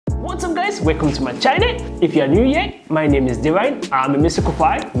What's up guys, welcome to my channel. If you are new here, my name is Divine. I'm a musical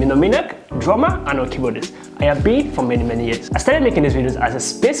poet, minominak, drummer and a keyboardist. I have been for many years. I started making these videos as a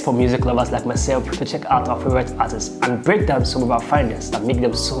space for music lovers like myself to check out our favorite artists and break down some of our findings that make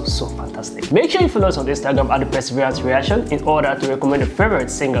them so fantastic. Make sure you follow us on Instagram at the Perseverance Reaction in order to recommend your favorite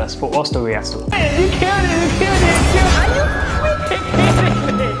singers for us to react to. Hey, you killed it, you killed it, you killed it. Are you freaking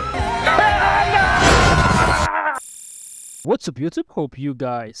kidding me? What's up YouTube? Hope you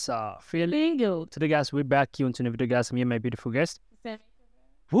guys are feeling good. Today guys, we're back here into the video guys. Me and my beautiful guest.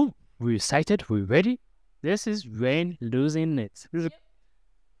 Woo, we're excited, we're ready. This is Rain losing it.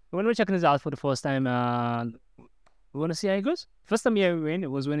 When we're checking this out for the first time, we want to see how it goes. First time hearing Rain,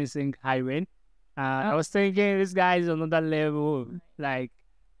 it was when he sang Hi Rain. I was thinking this guy is on another level. Like,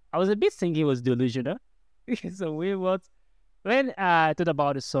 I was a bit thinking it was delusional. So we what? When I thought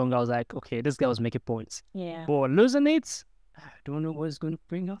about the song, I was like, okay, this guy was making points. Yeah. But losing it, I don't know what it's going to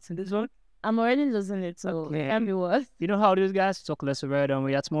bring out in this one. I'm already losing it, so can't be worse. You know how these guys talk less about it and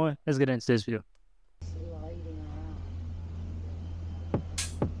we add more? Let's get into this video.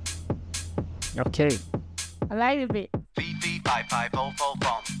 Okay. I like it a bit. Fifi, five, five, ho, fo,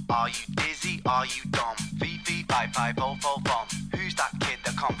 fum. Are you dizzy? Are you dumb? Fifi, five, five, ho, fo, fum. Who's that kid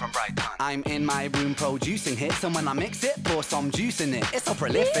that come from Brighton? I'm in my room producing hits, and when I mix it, pour some juice in it. It's so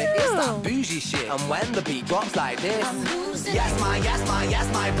prolific, it's that bougie shit. And when the beat drops like this, yes,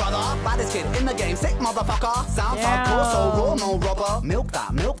 my brother. Baddest kid in the game, sick motherfucker. Sounds hardcore, so raw, no rubber. Milk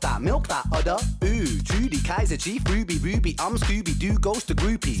that udder. Ooh, Trudy, Kaiser, Chief, Ruby, I'm Scooby-Doo, ghost to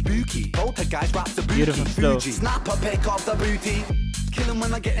groupie. Spooky, poltergeist, raps the booty. Beautiful flow. Snap a pick off the booty. Kill 'em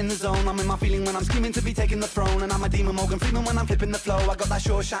when I get in the zone. I'm in my feeling when I'm screaming to be taking the throne. And I'm a demon Morgan Freeman when I'm flipping the flow. I got that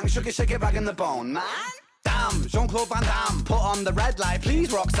Shawshank, shake it, ragging the bone, man. Damn, Jean-Claude Van Damme. Put on the red light,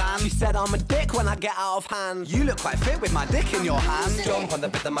 please, Roxanne. She said I'm a dick when I get out of hand. You look quite fit with my dick in your hand. Jump on the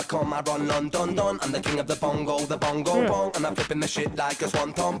bit of my comb, I run London. I'm the king of the bongo bong. And I'm flipping the shit like a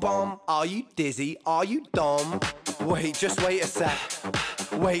swanton bomb. Are you dizzy? Are you dumb? Wait, just wait a sec.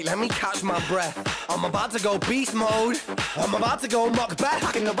 Wait, let me catch my breath. I'm about to go beast mode. I'm about to go Macbeth.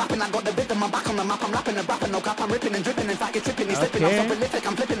 Back in the rapping, I got the rhythm. I'm back on the map. I'm rapping and rapping, no cap. I'm ripping and dripping. In fact, you're tripping, he's slipping. I'm so prolific.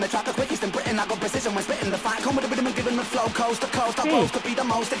 I'm flipping the track the quickest in Britain. I got precision when spitting the fight. Come with the rhythm and giving the flow coast to coast. I boast to be the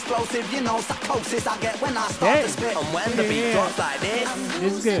most explosive. You know, psychosis I get when I start to spit. And when the beat drops like this,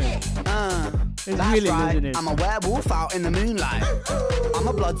 it's good. It's that's really right. I'm a werewolf out in the moonlight. I'm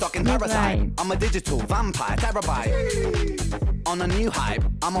a blood-sucking parasite. I'm a digital vampire terabyte. On a new hype,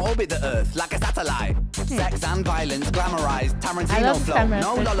 I'ma orbit the earth like a satellite. Sex and violence glamorized. Tarantino flow,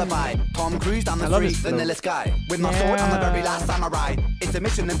 no lullaby. Tom Cruise down the street, vanilla sky. With my sword, I'm the very last samurai. It's a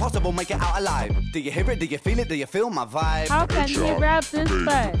mission impossible, make it out alive. Do you hear it? Do you feel it? Do you feel my vibe? How can you rap this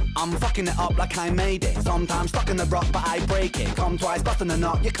fast? I'm fucking it up like I made it. Sometimes stuck in the rock, but I break it. Come twice, busting a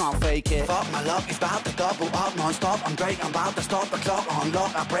knot, you can't fake it. Fuck my luck, it's about to double up non-stop. I'm Drake, I'm about to stop the clock on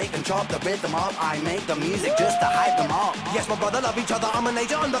lock. I break and chop the rhythm up. I make the music just to hype them up. Yes, my brother love each other. I'm an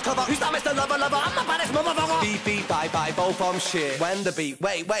agent undercover. Who's that Mr. Lover? I'm the baddest motherfucker. Fifi, five, from shit. When the beat,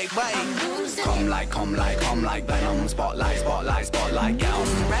 wait. Come like venom. Spotlight. Get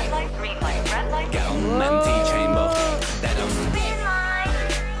 'em. Red light, green light. Get 'em. Empty chamber. Dead 'em.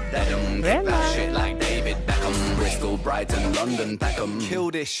 Kick that shit like David Beckham. Bristol, Brighton, London, Beckham.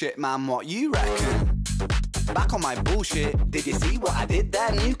 Kill this shit, man. What you reckon? Back on my bullshit. Did you see what I did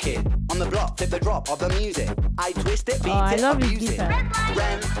there? New kid on the block, flip the drop of the music. I twist it, beat it, abuse it.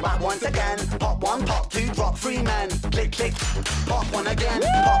 Ren, back once again. Pop one, pop two, drop three men. Click, pop one again.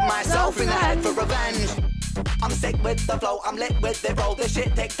 Pop myself in the head for revenge. I'm sick with the flow, I'm lit with the roll. This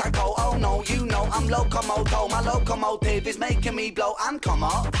shit tic-tac-toe, oh no, you know I'm locomoto. My locomotive is making me blow and come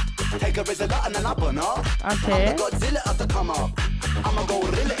up. Take a Rizla and then I burn up. Okay. I'm the Godzilla of the come up. I'm a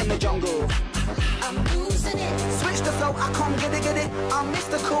gorilla in the jungle. I'm losing it. Switch the flow, I can't get it. I'm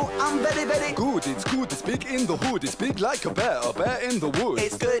mystical, I'm very good. It's good, it's big in the hood. It's big like a bear in the woods.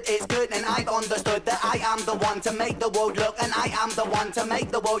 It's good, and I've understood that I am the one to make the world look. And I am the one to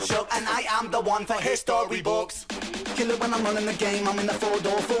make the world shook. And I am the one for history books. Killer when I'm running the game, I'm in the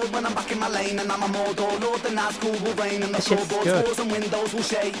four-door Ford when I'm back in my lane. And I'm a Mordor Lord, the Nazgul will reign. And the floorboards, walls and windows will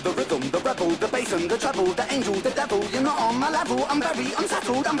shake. The rhythm, the rebel, the bass and the treble. The angel, the devil, you're not on my level. I'm very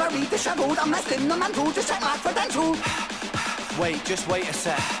unsettled, I'm very disheveled. I'm less in the mantle, just check my credentials. Wait, just wait a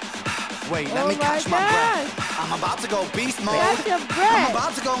sec. Wait, let me catch my breath. I'm about to go beast mode. Catch your breath. I'm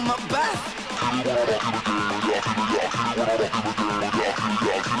about to go Macbeth.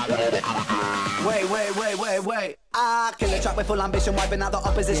 Wait. I kill a track with full ambition, wiping out the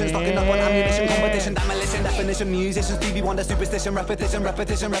opposition, stocking up on ammunition, competition, demolition, definition, musician, Stevie Wonder, superstition, repetition.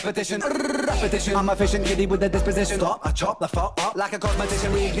 I'm efficient, giddy with the disposition. Stop, I chop the fuck up like a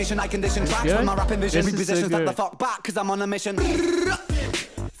cosmetician, reignition, I condition tracks with my rapping vision, reposition, step the fuck back, cause I'm on a mission.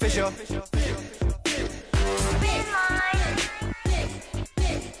 Fisher.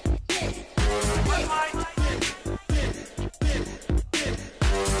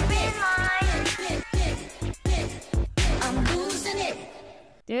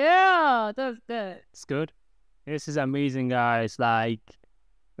 Yeah, that's good. It's good. This is amazing, guys. Like,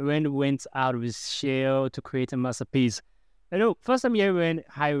 Ren went out of his shell to create a masterpiece. You know, first time hearing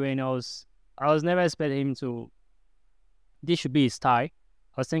High Rain, I was never expecting him to. This should be his style. I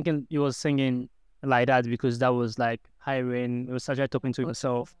was thinking he was singing like that because that was like High Rain. He was such a talking to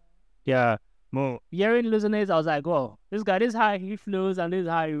himself. Yeah. More hearing losing it, I was like, oh, this guy, this high he flows and this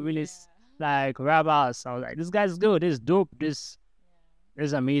high he really like rap ass. I was like, this guy's good. This is dope. This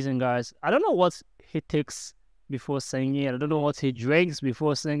is amazing, guys. I don't know what he takes before singing. I don't know what he drinks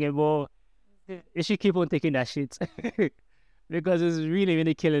before singing, but he should keep on taking that shit because it's really,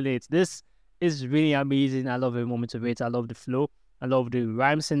 really killing it. This is really amazing. I love every moment of it. I love the flow. I love the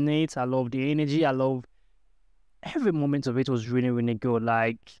rhymes in it. I love the energy. I love every moment of it. Was really, really good.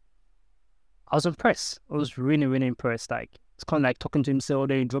 Like, I was impressed. I was really, really impressed. Like, it's kind of like talking to himself.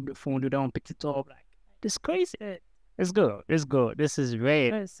 Then he dropped the phone, down, picked it up. Like, it's crazy. It's good. It's good. This is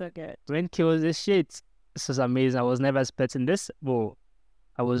great. It's so good. When kills this shit, this is amazing. I was never expecting this, but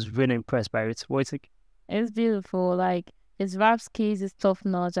I was really impressed by it. What do you think? It's beautiful. Like, his rap skills is top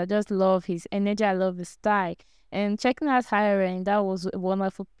notch. I just love his energy. I love his style. And checking out Hiring, that was a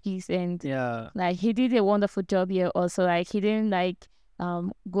wonderful piece. And Yeah. like, he did a wonderful job here also. Like, he didn't like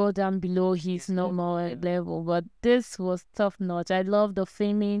go down below his normal level, but this was top notch. I love the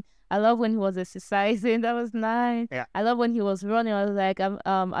filming. I love when he was exercising. That was nice. Yeah. I love when he was running. I was like,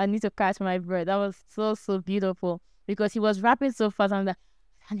 I need to catch my breath. That was so beautiful because he was rapping so fast. I'm like,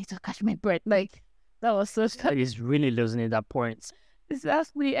 I need to catch my breath. Like, that was so. He's really losing it at points.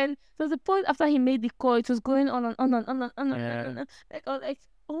 Exactly. And so the point after he made the call, it was going on and on and on and on and on. Like, I was like,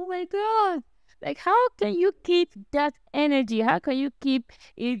 oh my God. Like, how can you keep that energy? How can you keep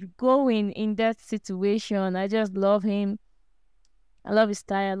it going in that situation? I just love him. I love his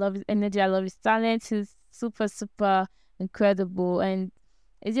style. I love his energy. I love his talent. He's super incredible. And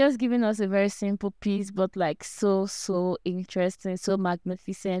it's just giving us a very simple piece, but like so interesting, so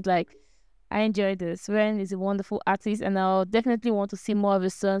magnificent. Like, I enjoyed this. Ren is a wonderful artist, and I'll definitely want to see more of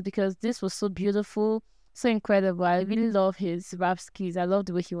his songs because this was so beautiful, so incredible. I really love his rap skills. I love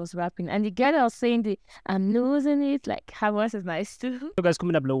the way he was rapping. And the guy that was saying I'm losing it, like, her voice is nice too. So guys,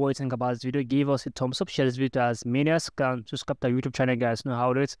 comment down below what you think about this video. Give us a thumbs up, share this video to as many as can. Subscribe to our YouTube channel, guys. Know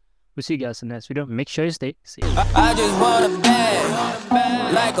how it is. We'll see you guys in the next video. Make sure you stay safe. I just want a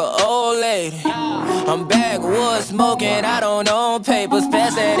bag, like an old lady. I'm backwoods smoking, I don't own papers.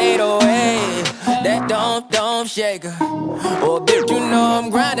 Pass that 808, that don't shake her. Oh, bitch, you know I'm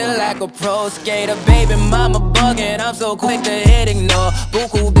grinding like a pro skater. Baby mama bugging, I'm so quick to hit ignore.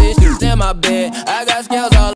 Buku bitch in my bed, I got scales all